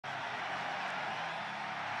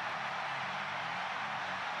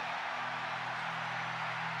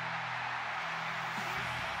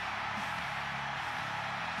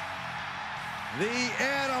The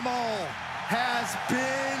animal has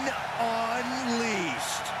been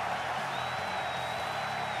unleashed.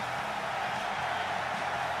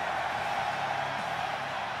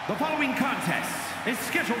 The following contest is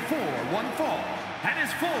scheduled for one fall and is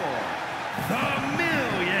for the $1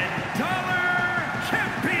 Million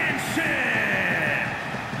Championship.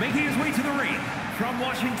 Making his way to the ring from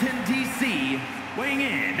Washington, D.C., weighing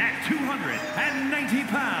in at 290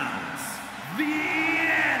 pounds, the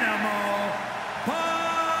Animal,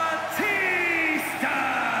 Batista!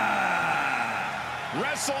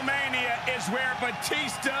 WrestleMania is where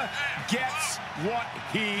Batista gets what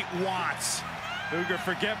he wants. Who could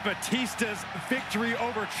forget Batista's victory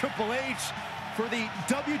over Triple H for the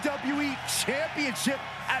WWE Championship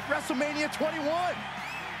at WrestleMania 21?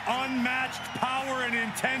 Unmatched power and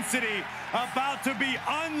intensity about to be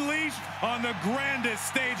unleashed on the grandest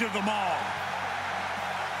stage of them all.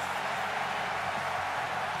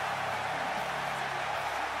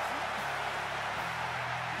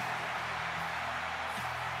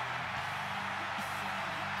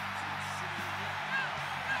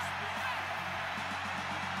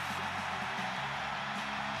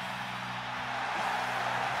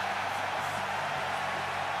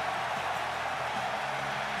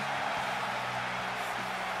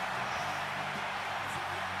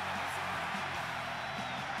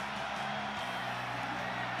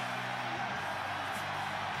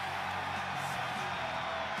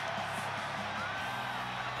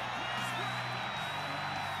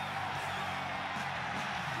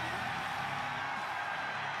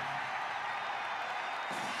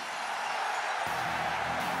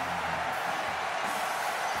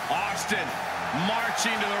 Austin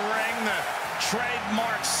marching to the ring, the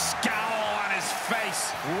trademark scowl on his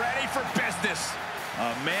face, ready for business.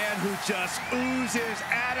 A man who just oozes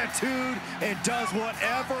attitude and does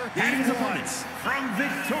whatever he wants. From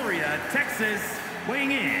Victoria, Texas,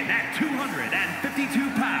 weighing in at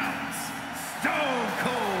 252 pounds, Stone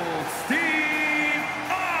Cold Steve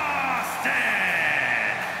Austin!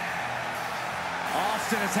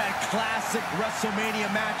 Austin has had classic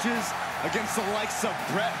WrestleMania matches against the likes of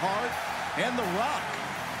Bret Hart and The Rock.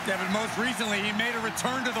 Yeah, but most recently, he made a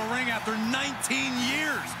return to the ring after 19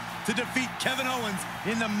 years to defeat Kevin Owens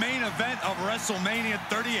in the main event of WrestleMania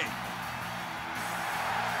 38.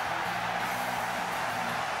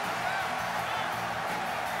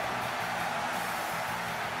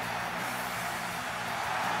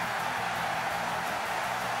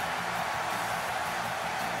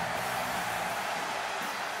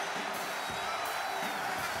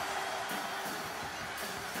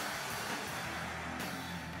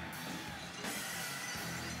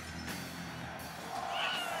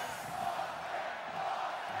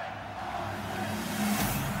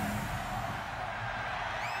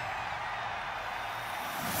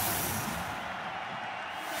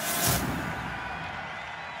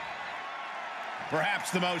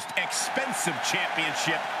 Perhaps the most expensive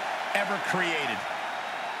championship ever created.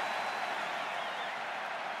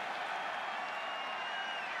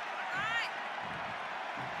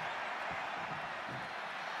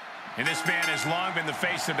 And this man has long been the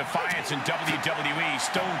face of defiance in WWE,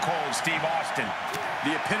 Stone Cold Steve Austin.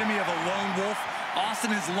 The epitome of a lone wolf,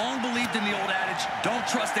 Austin has long believed in the old adage, don't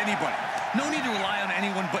trust anybody. No need to rely on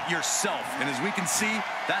anyone but yourself. And as we can see,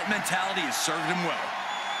 that mentality has served him well.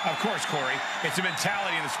 Of course, Corey. It's a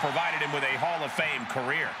mentality that's provided him with a Hall of Fame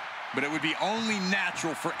career. But it would be only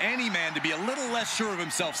natural for any man to be a little less sure of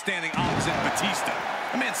himself standing opposite Batista.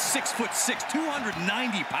 A man 6'6",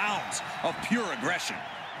 290 pounds of pure aggression.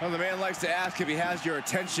 Well, the man likes to ask if he has your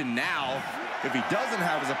attention now. If he doesn't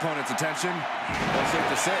have his opponent's attention, well, safe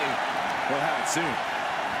to say, we'll have it soon.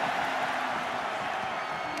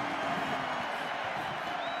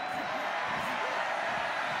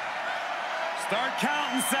 Start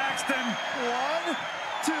counting, Saxton. 1,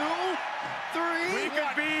 2, 3. We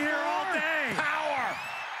could be here all day. Power.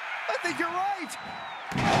 I think you're right.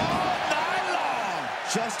 All night long.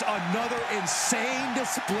 Just another insane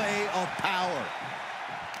display of power.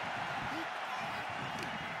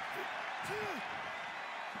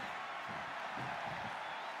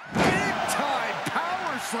 Big time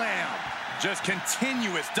power slam. Just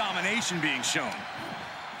continuous domination being shown.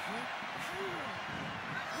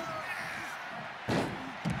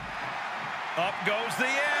 Up goes the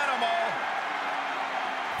animal.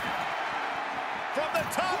 From the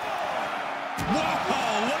top.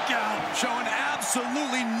 Whoa, look out. Showing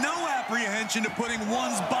absolutely no apprehension to putting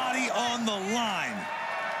one's body on the line.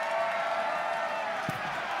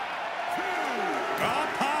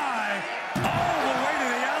 Up high. All the way to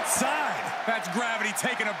the outside. That's gravity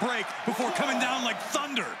taking a break before coming down like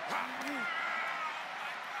thunder.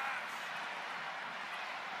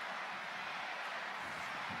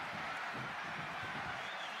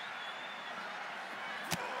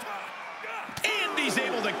 he's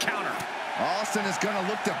able to counter. Austin is going to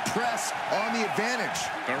look to press on the advantage.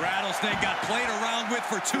 The Rattlesnake got played around with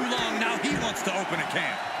for too long. Now he wants to open a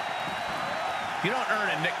can. You don't earn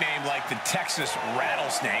a nickname like the Texas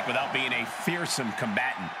Rattlesnake without being a fearsome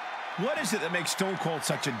combatant. What is it that makes Stone Cold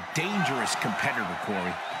such a dangerous competitor,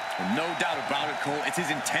 Corey? Well, no doubt about it, Cole. It's his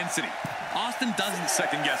intensity. Austin doesn't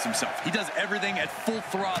second-guess himself. He does everything at full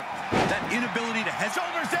throttle. That inability to hesitate.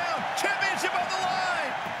 Shoulders down. Championship on the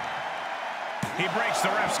line. He breaks the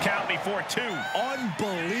ref's count before 2.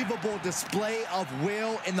 Unbelievable display of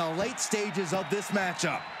will in the late stages of this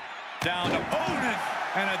matchup. Down to opponent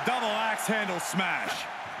and a double axe handle smash.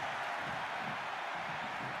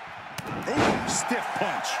 Ooh, stiff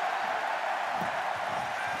punch.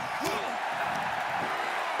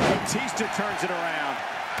 Batista turns it around.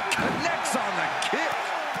 Connects on the kick.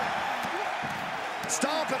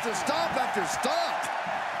 Stomp after stomp after stomp.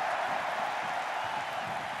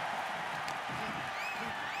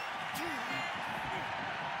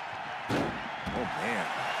 Oh, man.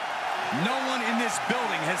 No one in this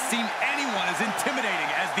building has seen anyone as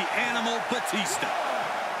intimidating as the Animal Batista.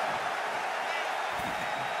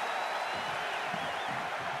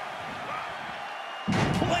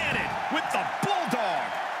 Planted with the Bulldog.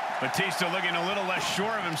 Batista looking a little less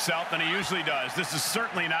sure of himself than he usually does. This is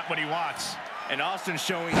certainly not what he wants. And Austin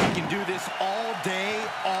showing he can do this all day,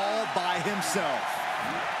 all by himself.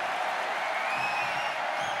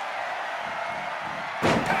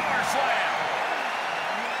 Power slam.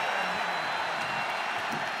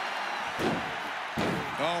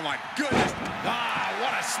 Oh, my goodness. Ah,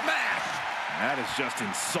 what a smash. That is just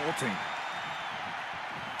insulting.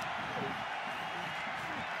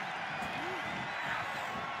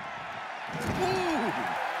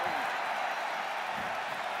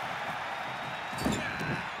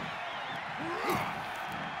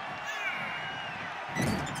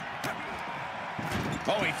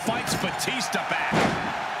 Oh, he fights Batista back.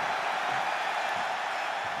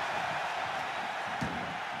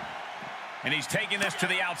 And he's taking this to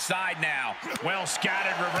the outside now. Well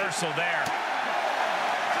scattered reversal there.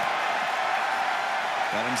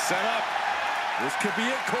 Got him set up. This could be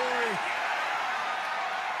it, Corey.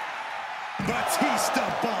 Batista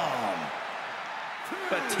bomb.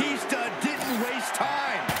 Batista didn't waste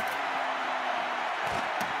time.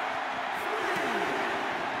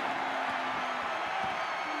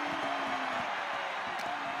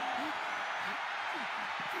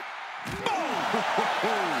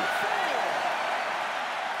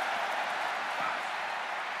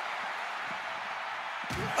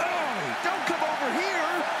 Don't come over here.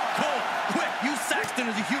 Cole, quick, use Saxton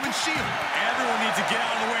as a human shield. Everyone needs to get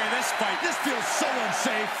out of the way of this fight. This feels so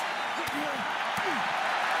unsafe.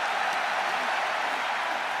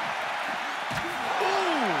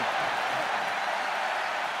 Ooh.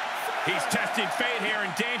 He's testing fate here,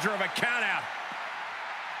 in danger of a countout.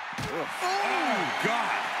 Oh,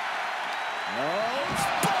 God. Oh,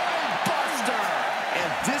 spine buster.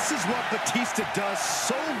 And this is what Batista does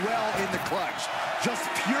so well in the clutch. Just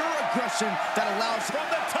pure aggression that allows from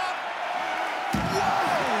the top. Whoa,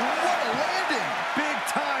 what a landing. Big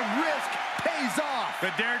time risk pays off.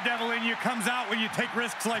 The daredevil in you comes out when you take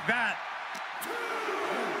risks like that.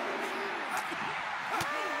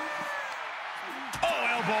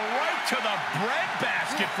 Oh, elbow right to the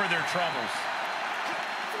breadbasket for their troubles.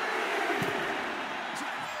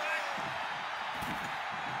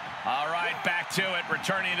 All right, back to it,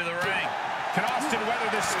 returning to the ring. Can Austin weather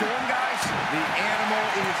this storm, guys? The Animal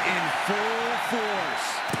is in full force.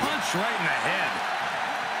 Punch right in the head.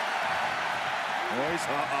 Boys,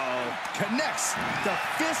 connects the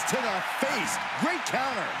fist to the face. Great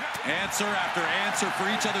counter. Answer after answer for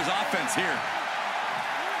each other's offense here.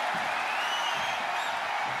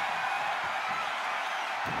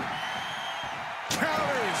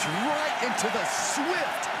 Counters right into the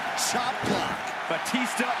swift chop block.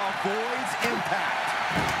 Batista avoids impact.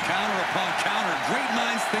 Counter upon counter. Great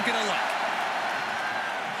minds thinking alike.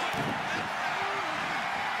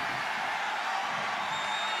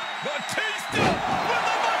 Batista with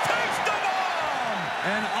the Batista bomb!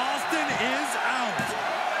 And Austin is out.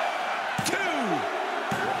 2.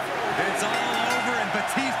 It's all over, and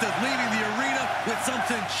Batista's leaving the arena with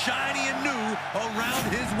something shiny and new around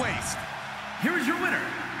his waist. Here is your winner,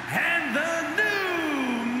 and the new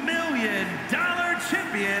 $1 million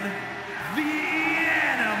champion, the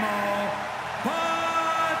Animal Batista!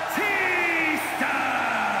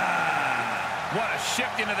 What a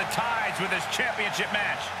shift into the tides with this championship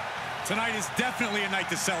match. Tonight is definitely a night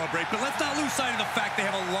to celebrate, but let's not lose sight of the fact they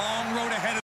have a long road ahead of them.